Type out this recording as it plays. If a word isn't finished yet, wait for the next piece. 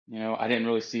I didn't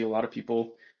really see a lot of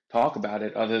people talk about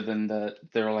it other than that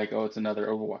they're like, oh, it's another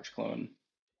Overwatch clone.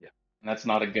 Yeah. And that's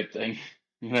not a good thing.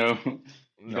 You don't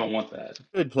No. want that.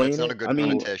 Good It's playing not a it. good I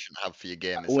mean, connotation to have for your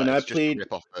game, is when that I it's just a played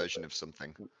rip-off version of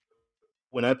something.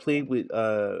 when I played with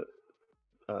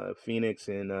Phoenix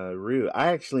and Rue, I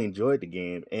actually enjoyed the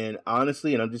game. And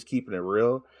honestly, and I'm just keeping it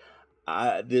real,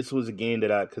 this was a game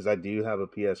that because I do have a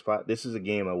PS5. This is a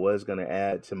game I was gonna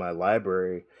add to my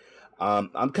library.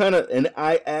 And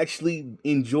I actually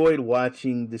enjoyed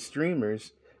watching the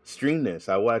streamers stream this.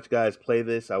 I watch guys play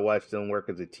this. I watch them work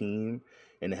as a team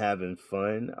and having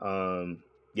fun.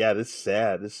 Yeah, this is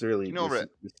sad. This really You know, Rick,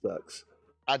 this sucks.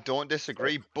 I don't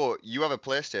disagree, but you have a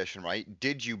PlayStation, right?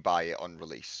 Did you buy it on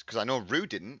release? Because I know Rue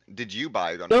didn't. Did you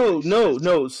buy it on No, release? no,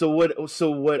 no. So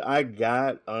what I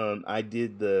got, I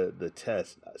did the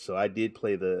test. So I did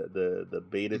play the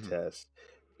beta Mhm. test,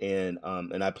 and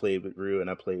I played with Rue and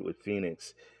I played with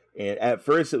Phoenix. And at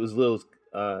first it was a little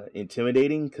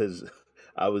intimidating because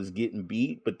I was getting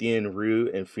beat, but then Rue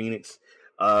and Phoenix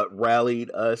rallied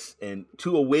us and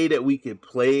to a way that we could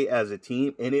play as a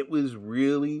team, and it was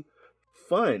really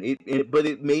fun. But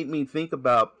it made me think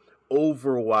about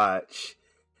Overwatch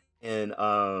and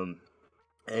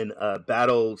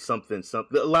battle something.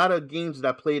 A lot of games that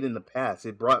I played in the past,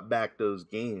 it brought back those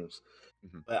games.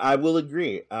 Mhm. But I will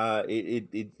agree.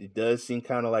 It does seem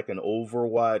kind of like an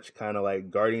Overwatch, kind of like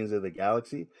Guardians of the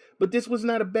Galaxy. But this was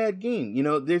not a bad game.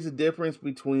 There's a difference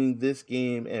between this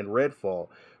game and Redfall.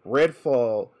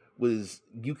 Redfall was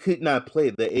you could not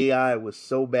play. The AI was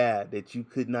so bad that you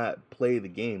could not play the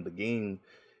game. The game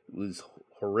was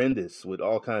horrendous with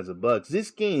all kinds of bugs. This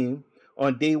game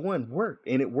on day one worked,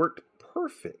 and it worked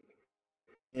perfect.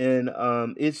 And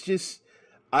it's just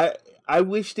I I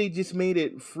wish they just made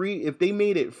it free. If they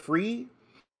made it free,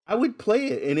 I would play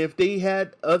it. And if they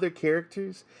had other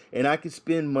characters and I could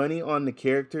spend money on the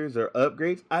characters or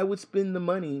upgrades, I would spend the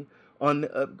money on the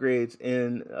upgrades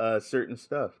and certain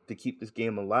stuff to keep this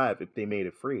game alive if they made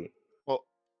it free. Well,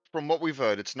 from what we've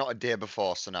heard, it's not a day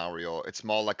before scenario. It's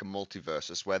more like a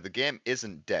multiversus where the game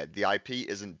isn't dead, the IP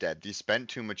isn't dead. They spent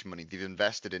too much money, they've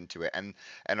invested into it, and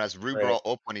as Rue Right. brought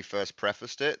up when he first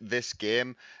prefaced it, this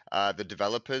game, the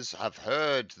developers have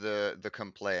heard the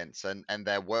complaints and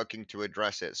they're working to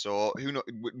address it. So who know?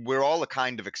 We're all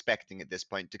kind of expecting at this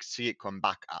point to see it come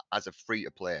back as a free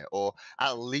to play or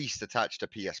at least attached to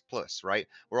PS Plus, right?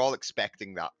 We're all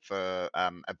expecting that for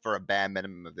a bare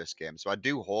minimum of this game. So I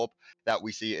do hope that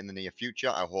we see it in the near future.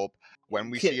 I hope when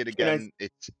we see it Can I? again,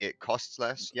 it costs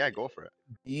less. Yeah, go for it.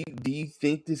 Do you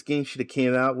think this game should have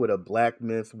came out with a Black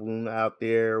Myth Wound out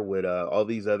there with all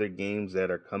these other games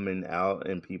that are coming out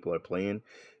and people are playing?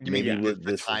 You mean Maybe Yeah. with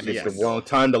the this was timing just the Yes. window? wrong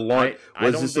time to launch. I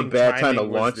Was don't this a think bad time to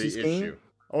timing was launch the this issue. game?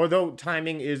 Although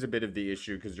timing is a bit of the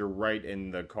issue because you're right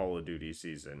in the Call of Duty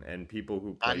season, and people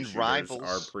who play And shooters are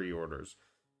Rivals, pre-orders.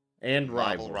 And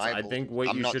Marvel Rivals. I Rivals. think what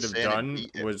I'm you not should have saying it done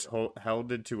beat it. was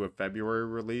held it to a February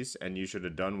release, and you should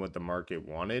have done what the market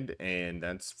wanted, and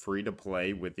that's free to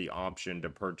play with the option to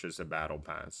purchase a battle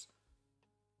pass.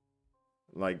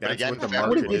 Like But that's again, what the I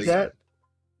would have market did February, that.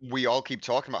 said. we all keep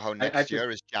talking about how I next just year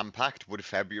is jam-packed. Would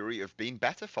February have been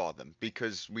better for them?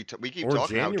 Because we keep Or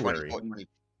talking how January. 2020,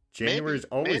 January is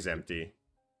maybe, always maybe. empty.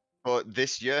 But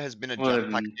this year has been a well,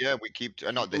 jam-packed year. We keep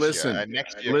not this year, Listen,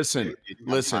 next year listen, will be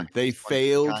listen. jam-packed. They This one's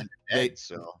failed. kind of They dead.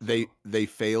 So they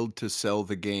failed to sell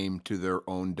the game to their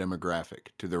own demographic,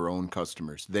 to their own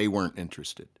customers. They weren't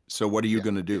interested. So what are you yeah.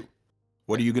 going to do?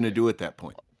 What are you going to do at that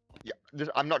point? Yeah,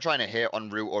 I'm not trying to hate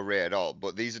on Root or Ray at all,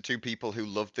 but these are two people who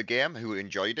loved the game, who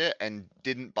enjoyed it, and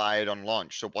didn't buy it on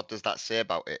launch. So what does that say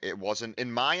about it? It wasn't,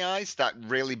 in my eyes, that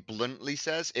really bluntly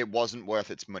says it wasn't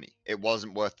worth its money. It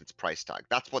wasn't worth its price tag.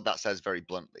 That's what that says very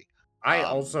bluntly. I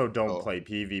also don't So play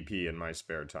PvP in my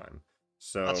spare time.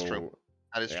 that's true. So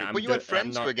That is yeah, true. I'm But you had I'm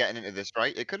friends who were not, getting into this,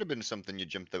 right? It could have been something you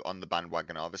jumped on the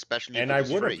bandwagon of, especially if and it I was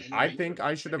would have. free. I think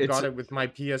I should have It's got a, it with my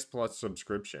PS Plus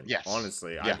subscription. Yes.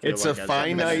 Honestly, I Yeah. feel it's a like as a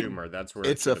finite consumer, that's where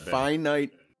it it's should a have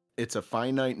been.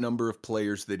 finite number of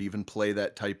players that even play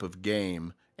that type of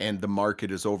game, and the market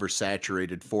is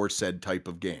oversaturated for said type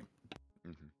of game.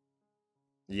 Mhm.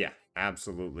 Yeah,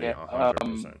 absolutely, yeah.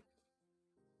 100%.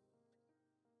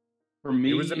 For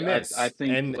It was a me, I miss,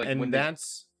 think and like when and they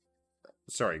that's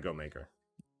sorry, go Maker.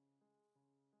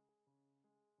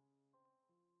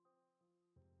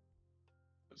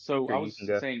 so Here, I you was can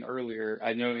go. saying earlier,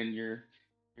 I know in your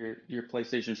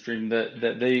PlayStation stream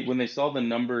that they when they saw the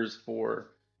numbers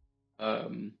for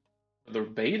um the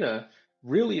beta,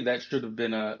 really that should have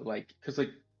been a like because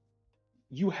like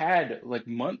you had like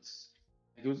months.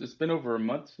 It's been over a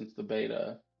month since the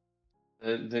beta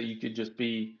that you could just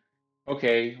be.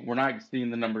 okay, we're not seeing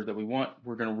the numbers that we want.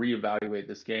 We're going to reevaluate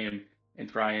this game and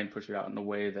try and push it out in a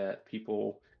way that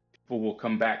people will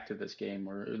come back to this game,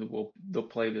 or they'll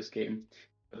play this game.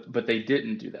 But they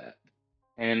didn't do that.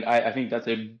 And I think that's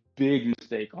a big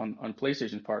mistake on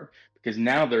PlayStation's part, because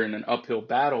now they're in an uphill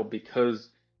battle because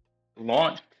it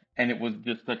launched and it was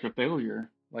just such a failure,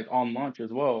 like on launch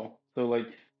as well. So like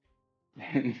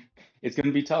it's going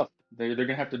to be tough. They're going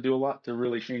to have to do a lot to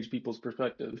really change people's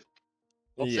perspective.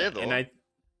 I'll say Yeah, though. and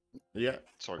yeah.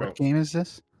 Sorry, go. go. What game is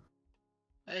this?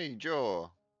 Hey,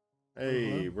 Joe.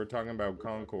 Hey, we're talking about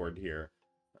Concord here.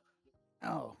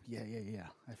 Oh, yeah.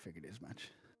 I figured as much.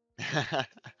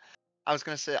 I was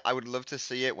gonna say I would love to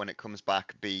see it when it comes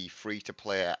back be free to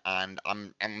play, and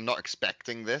I'm not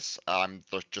expecting this. I'm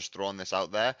just throwing this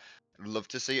out there. I'd love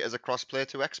to see it as a cross-play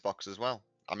to Xbox as well.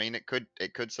 I mean, it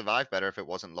could survive better if it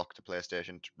wasn't locked to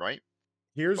PlayStation, right?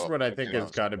 Here's But what I think who has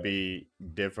knows? got to be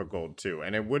difficult too,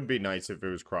 and it would be nice if it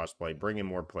was crossplay, bringing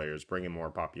more players, bringing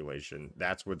more population.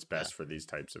 That's what's best for these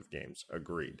types of games.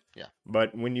 Agreed. Yeah.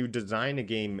 But when you design a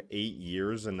game 8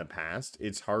 years in the past,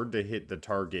 it's hard to hit the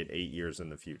target 8 years in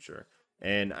the future.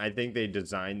 And I think they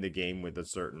designed the game with a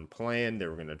certain plan. They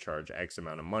were going to charge X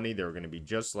amount of money. They were going to be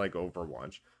just like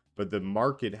Overwatch. But the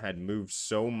market had moved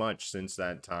so much since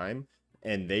that time,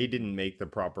 and they didn't make the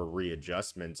proper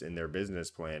readjustments in their business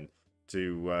plan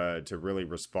to really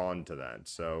respond to that.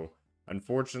 So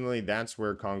unfortunately, that's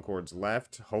where Concord's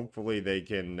left. Hopefully they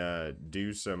can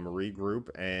do some regroup,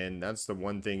 and that's the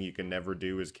one thing you can never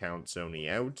do is count Sony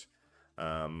out.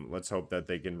 Let's hope that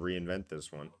they can reinvent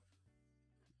this one.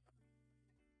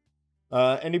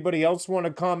 Anybody else want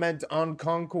to comment on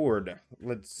Concord?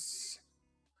 Let's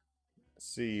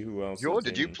see who else. Joe,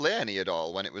 did you play any at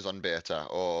all when it was on beta?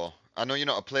 Or I know you're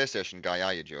not a PlayStation guy,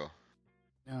 are you, Joe?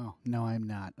 No, I'm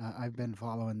not. I've been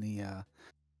following the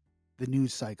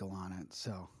news cycle on it,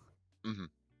 so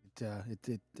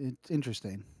it's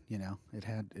interesting. You know, it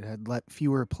had let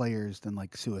fewer players than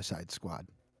like Suicide Squad.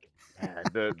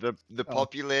 The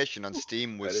population on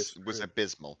Steam was true.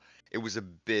 abysmal. It was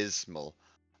abysmal.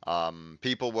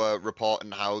 People were reporting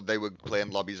how they were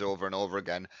playing lobbies over and over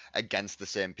again against the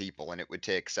same people, and it would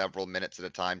take several minutes at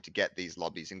a time to get these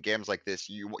lobbies. In games like this,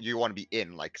 you want to be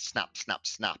in like snap,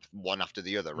 one after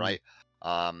the other, right?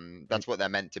 That's what they're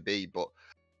meant to be, but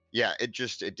yeah, it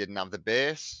didn't have the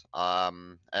base.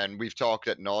 And we've talked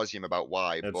at nauseum about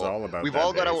why. It's but all about we've that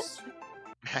all got base.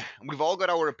 We've all got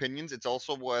our opinions. It's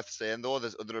also worth saying though,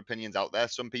 there's other opinions out there.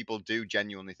 Some people do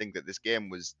genuinely think that this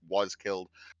game was killed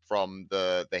from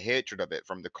the hatred of it,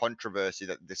 from the controversy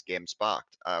that this game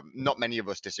sparked. Not many of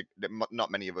us not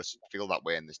many of us feel that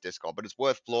way in this Discord, but it's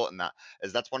worth floating that,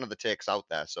 as that's one of the takes out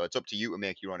there. So it's up to you to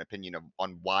make your own opinion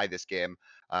on why this game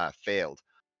failed.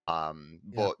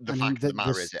 But the fact of the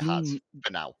matter is, it has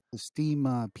for now. The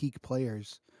Steam peak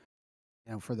players,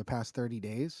 you know, for the past 30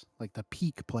 days, like the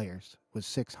peak players was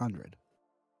 600.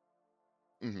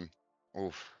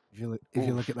 Oof. If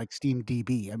you look at like Steam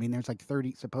DB, I mean, there's like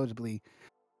 30, supposedly,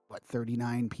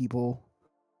 39 people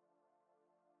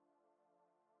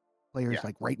players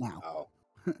like right now. Wow.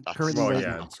 Currently, Well, right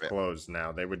yeah, now. it's closed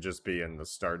now. They would just be in the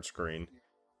start screen.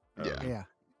 Yeah.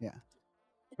 Yeah.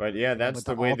 But yeah, that's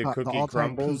But the way the all-time cookie peak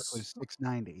crumbles. was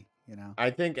 690. You know, I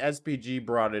think SPG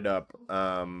brought it up.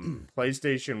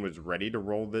 PlayStation was ready to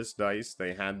roll this dice.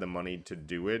 They had the money to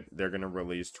do it. They're going to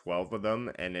release 12 of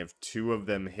them. And if 2 of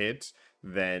them hit,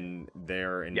 then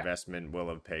their investment will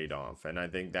have paid off. And I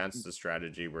think that's the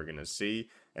strategy we're going to see.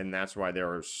 And that's why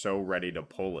they're so ready to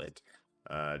pull it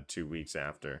 2 weeks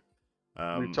after.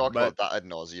 We've talked about that ad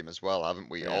nauseum as well, haven't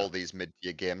we? Yeah. All these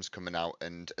mid-tier games coming out,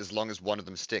 and as long as one of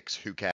them sticks, who cares?